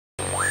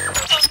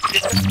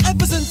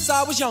Ever since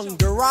I was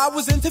younger, I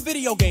was into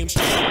video games.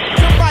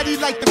 Somebody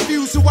like the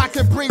Fuse so I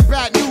can bring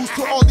bad news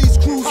to all these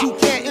crews who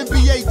can't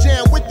NBA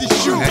jam with the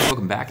shoe. Guys,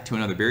 welcome back to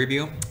another beer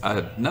review.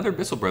 Another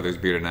Bissell Brothers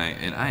beer tonight,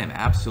 and I am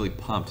absolutely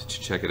pumped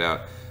to check it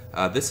out.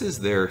 This is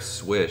their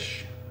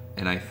Swish,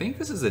 and I think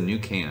this is a new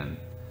can.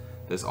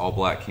 This all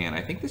black can.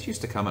 I think this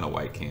used to come in a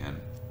white can.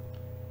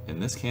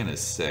 And this can is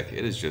sick.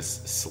 It is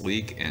just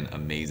sleek and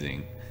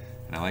amazing.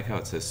 And I like how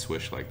it says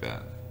Swish like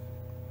that.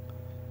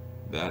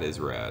 That is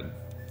rad.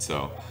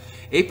 So,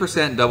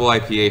 8% double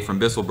IPA from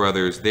Bissell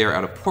Brothers. They are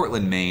out of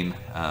Portland, Maine.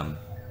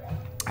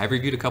 I've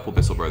reviewed a couple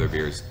Bissell Brother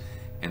beers,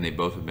 and they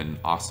both have been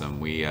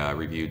awesome. We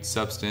reviewed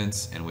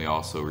Substance, and we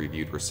also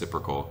reviewed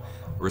Reciprocal.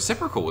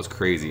 Reciprocal was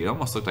crazy. It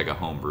almost looked like a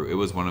homebrew. It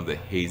was one of the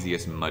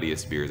haziest,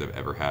 muddiest beers I've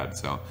ever had.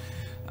 So,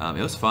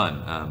 it was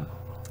fun.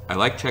 I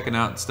like checking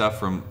out stuff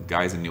from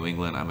guys in New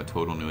England. I'm a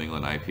total New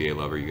England IPA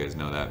lover. You guys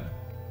know that.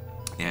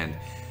 And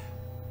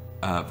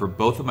for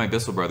both of my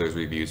Bissell Brothers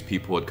reviews,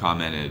 people had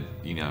commented,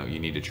 you know, you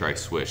need to try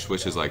Swish.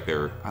 Swish is like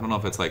their, I don't know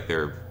if it's like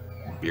their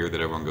beer that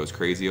everyone goes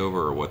crazy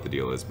over or what the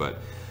deal is, but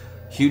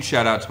huge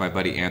shout out to my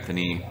buddy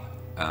Anthony.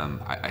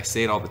 I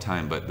say it all the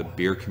time, but the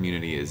beer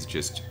community is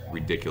just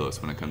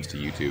ridiculous when it comes to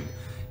YouTube.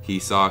 He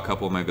saw a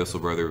couple of my Bissell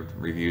Brother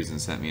reviews and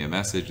sent me a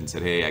message and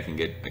said, hey, I can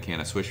get a can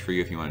of Swish for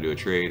you if you want to do a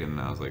trade. And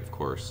I was like, of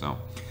course. So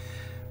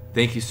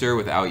thank you, sir.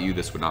 Without you,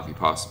 this would not be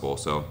possible.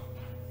 So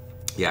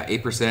yeah,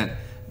 8%.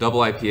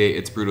 Double IPA,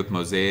 it's brewed with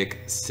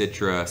Mosaic,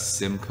 Citra,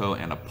 Simcoe,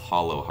 and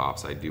Apollo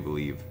hops, I do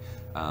believe.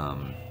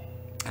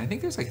 I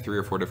think there's like 3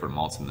 or 4 different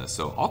malts in this,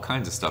 so all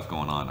kinds of stuff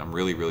going on. I'm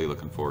really, really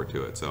looking forward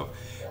to it. So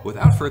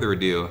without further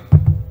ado,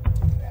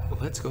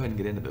 let's go ahead and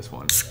get into this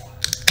one.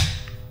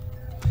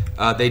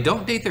 They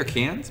don't date their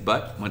cans,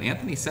 but when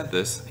Anthony sent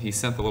this, he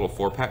sent the little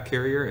 4-pack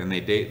carrier, and they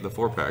date the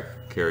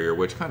 4-pack carrier,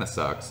 which kind of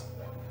sucks.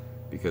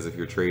 Because if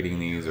you're trading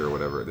these or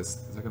whatever, this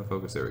is not going to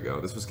focus. There we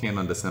go. This was canned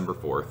on December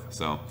 4th,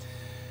 so...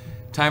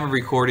 Time of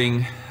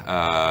recording,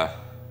 I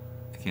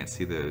can't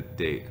see the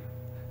date,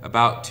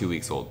 about 2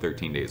 weeks old,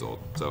 13 days old.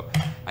 So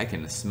I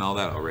can smell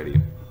that already.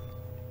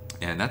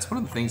 And that's one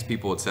of the things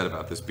people had said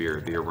about this beer.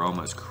 The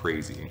aroma is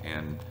crazy.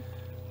 And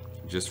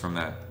just from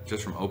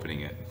opening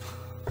it,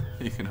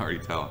 you can already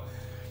tell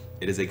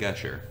it is a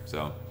gusher.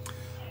 So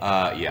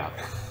yeah,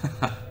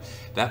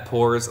 that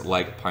pours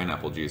like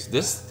pineapple juice.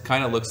 This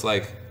kind of looks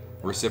like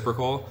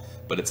Reciprocal,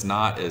 but it's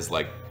not as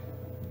like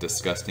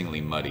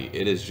disgustingly muddy.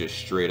 It is just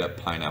straight up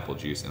pineapple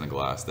juice in a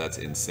glass. That's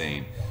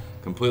insane.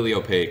 Completely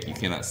opaque. You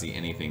cannot see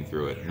anything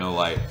through it. No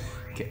light.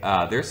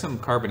 There's some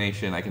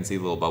carbonation. I can see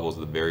little bubbles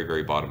at the very,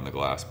 very bottom of the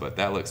glass, but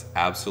that looks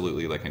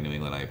absolutely like a New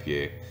England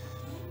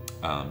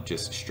IPA.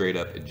 Just straight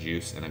up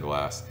juice in a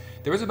glass.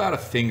 There was about a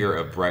finger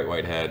of bright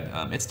white head.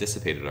 It's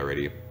dissipated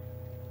already.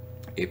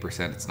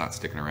 8%. It's not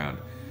sticking around.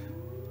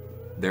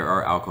 There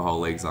are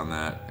alcohol legs on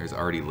that. There's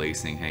already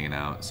lacing hanging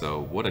out.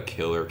 So what a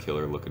killer,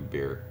 killer looking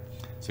beer.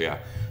 So yeah,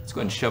 let's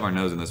go ahead and shove our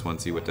nose in this one,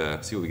 see what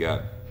we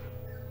got.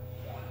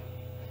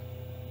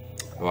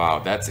 Wow,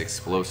 that's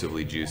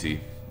explosively juicy.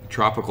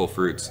 Tropical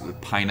fruits,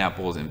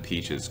 pineapples and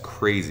peaches,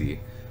 crazy.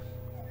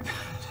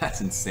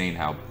 That's insane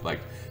how like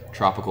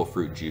tropical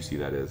fruit juicy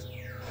that is.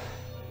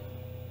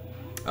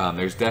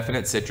 There's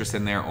definite citrus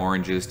in there,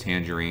 oranges,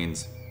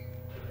 tangerines.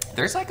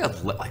 There's like a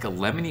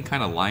lemony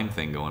kind of lime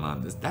thing going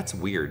on. That's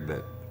weird.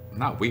 That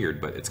not weird,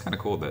 but it's kind of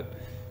cool that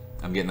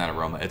I'm getting that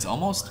aroma. It's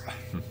almost.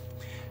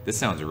 This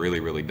sounds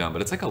really, really dumb,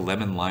 but it's like a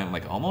lemon lime,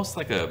 like almost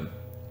like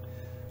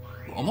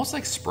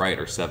Sprite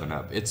or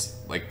 7-Up. It's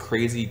like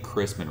crazy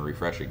crisp and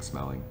refreshing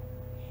smelling.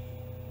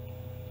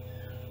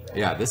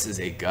 Yeah, this is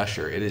a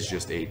gusher. It is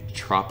just a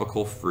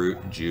tropical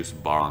fruit juice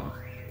bomb.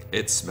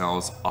 It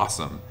smells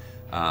awesome.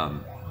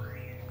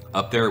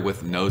 Up there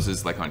with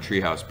noses like on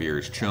Treehouse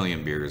beers,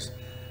 Trillium beers.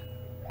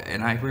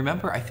 And I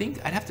remember, I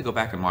think I'd have to go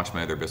back and watch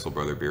my other Bissell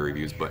Brother beer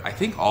reviews, but I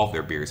think all of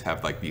their beers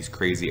have like these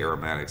crazy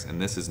aromatics, and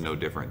this is no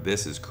different.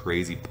 This is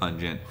crazy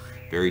pungent,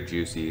 very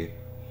juicy.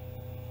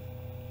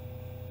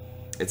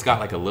 It's got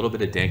like a little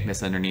bit of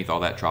dankness underneath all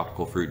that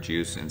tropical fruit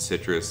juice and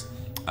citrus,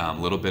 a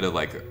little bit of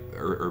like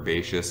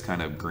herbaceous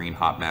kind of green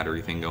hop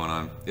mattery thing going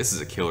on. This is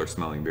a killer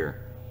smelling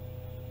beer.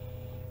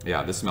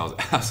 Yeah, this smells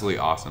absolutely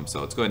awesome. So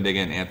let's go ahead and dig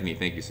in. Anthony,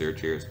 thank you, sir.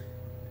 Cheers.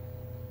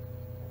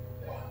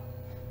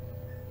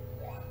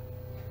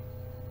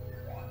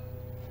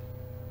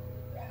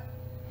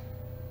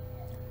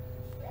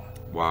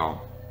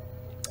 Wow.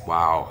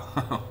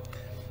 Wow.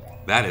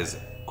 That is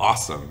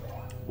awesome.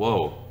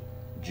 Whoa.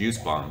 Juice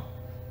bomb.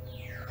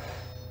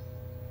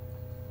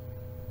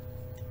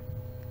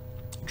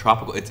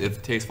 Tropical,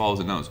 it tastes follows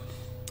the nose.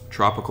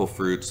 Tropical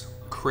fruits,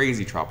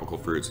 crazy tropical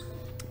fruits,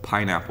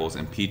 pineapples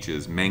and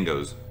peaches,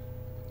 mangoes.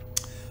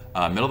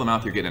 Middle of the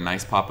mouth, you're getting a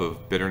nice pop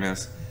of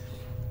bitterness.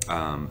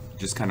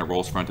 Just kind of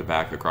rolls front to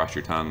back across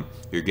your tongue.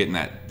 You're getting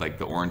that, like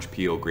the orange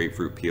peel,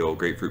 grapefruit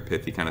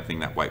pithy kind of thing,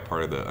 that white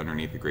part of the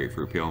underneath the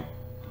grapefruit peel.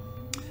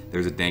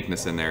 There's a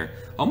dankness in there.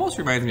 Almost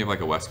reminds me of like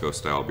a West Coast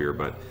style beer,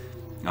 but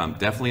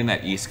definitely in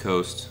that East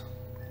Coast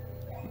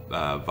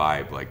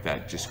vibe, like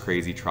that just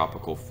crazy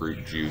tropical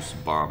fruit juice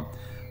bomb.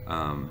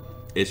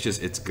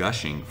 it's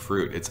gushing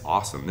fruit. It's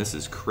awesome. This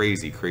is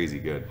crazy, crazy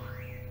good.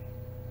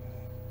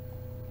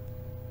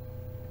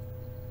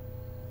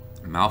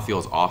 Mouthfeel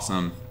is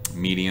awesome.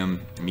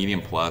 Medium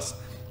plus.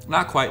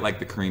 Not quite like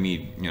the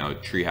creamy, you know,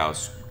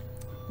 Treehouse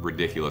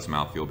ridiculous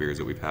mouthfeel beers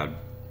that we've had.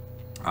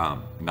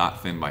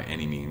 Not thin by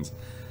any means.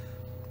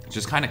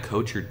 Just kind of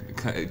coat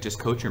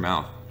your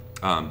mouth.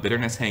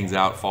 Bitterness hangs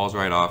out, falls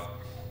right off.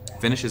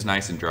 Finish is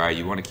nice and dry.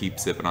 You want to keep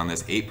sipping on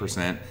this.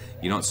 8%.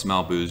 You don't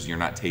smell booze. You're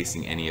not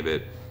tasting any of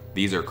it.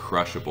 These are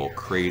crushable,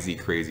 crazy,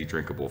 crazy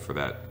drinkable for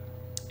that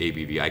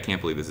ABV. I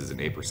can't believe this is an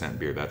 8%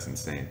 beer. That's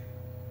insane.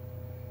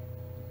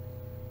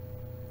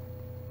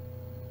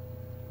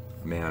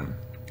 Man,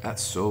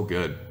 that's so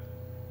good.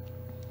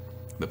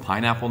 The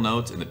pineapple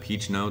notes and the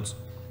peach notes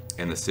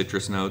and the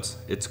citrus notes,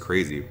 it's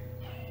crazy.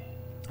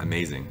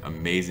 Amazing,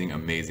 amazing,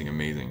 amazing,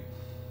 amazing.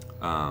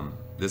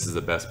 This is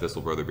the best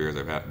Bissell Brother beers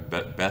I've had.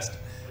 Best,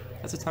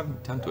 that's a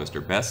tongue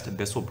twister. Best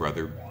Bissell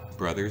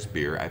Brothers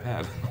beer I've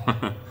had.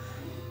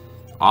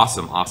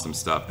 Awesome, awesome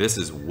stuff. This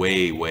is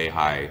way, way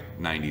high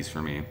 90s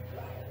for me.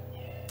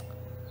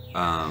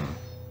 I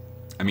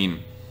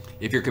mean,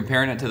 if you're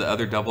comparing it to the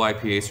other double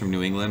IPAs from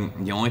New England,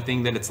 the only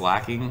thing that it's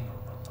lacking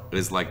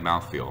is like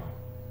mouthfeel.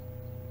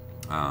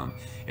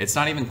 It's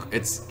not even,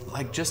 it's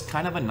like just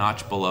kind of a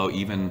notch below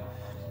even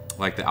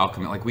like the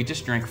Alchemy. Like we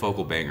just drank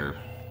Focal Banger.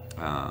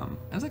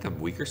 It was like a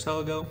week or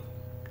so ago.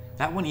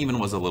 That one even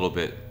was a little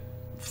bit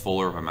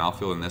fuller of a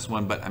mouthfeel than this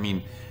one, but I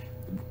mean,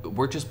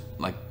 we're just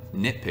like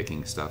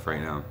nitpicking stuff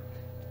right now.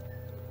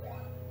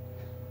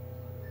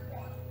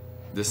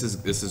 This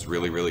is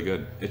really, really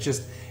good. It's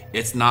just,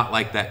 it's not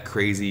like that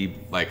crazy,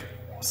 like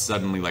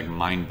suddenly like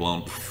mind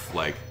blown,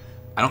 like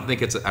I don't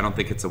think it's a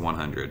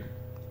 100.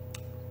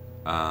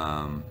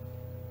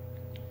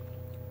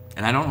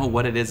 And I don't know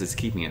what it is that's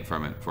keeping it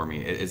from it for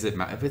me. Is it,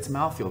 if it's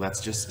mouthfeel,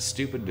 that's just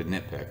stupid to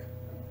nitpick.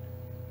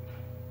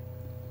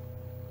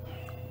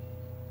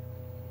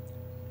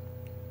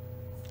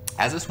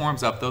 As this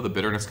warms up though, the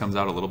bitterness comes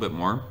out a little bit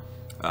more.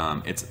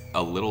 It's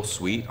a little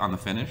sweet on the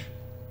finish.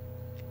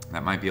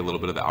 That might be a little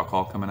bit of the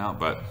alcohol coming out,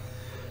 but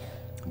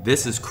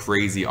this is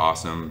crazy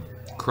awesome.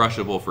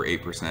 Crushable for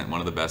 8%, one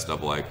of the best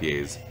double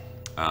IPAs,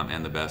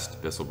 and the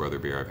best Bissell Brother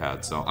beer I've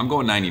had. So I'm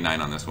going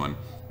 99 on this one.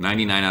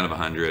 99 out of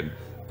 100.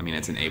 I mean,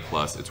 it's an A+,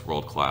 it's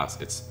world class,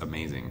 it's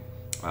amazing.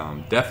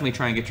 Definitely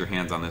try and get your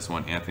hands on this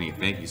one. Anthony,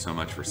 thank you so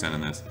much for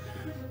sending this.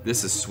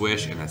 This is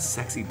Swish in a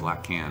sexy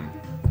black can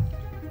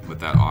with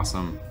that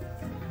awesome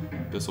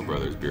Bissell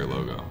Brothers beer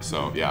logo.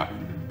 So yeah,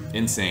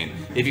 insane.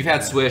 If you've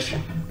had Swish,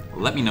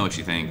 let me know what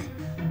you think.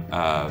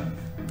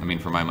 I mean,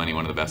 for my money,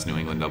 one of the best New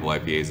England double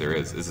IPAs there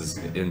is. This is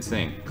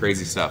insane,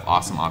 crazy stuff,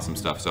 awesome, awesome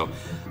stuff. So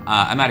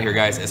I'm out of here,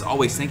 guys. As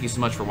always, thank you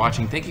so much for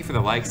watching. Thank you for the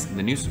likes.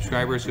 The new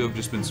subscribers who have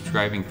just been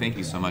subscribing, thank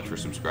you so much for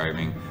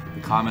subscribing.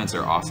 The comments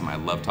are awesome. I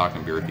love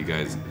talking beer with you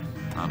guys.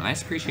 And I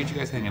just appreciate you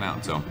guys hanging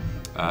out. So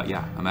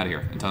yeah, I'm out of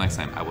here. Until next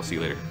time, I will see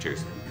you later.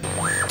 Cheers.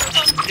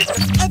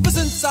 Ever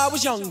since I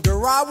was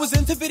younger, I was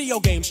into video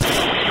games.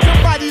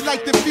 Somebody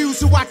like the Fuse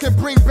so I can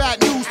bring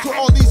bad news to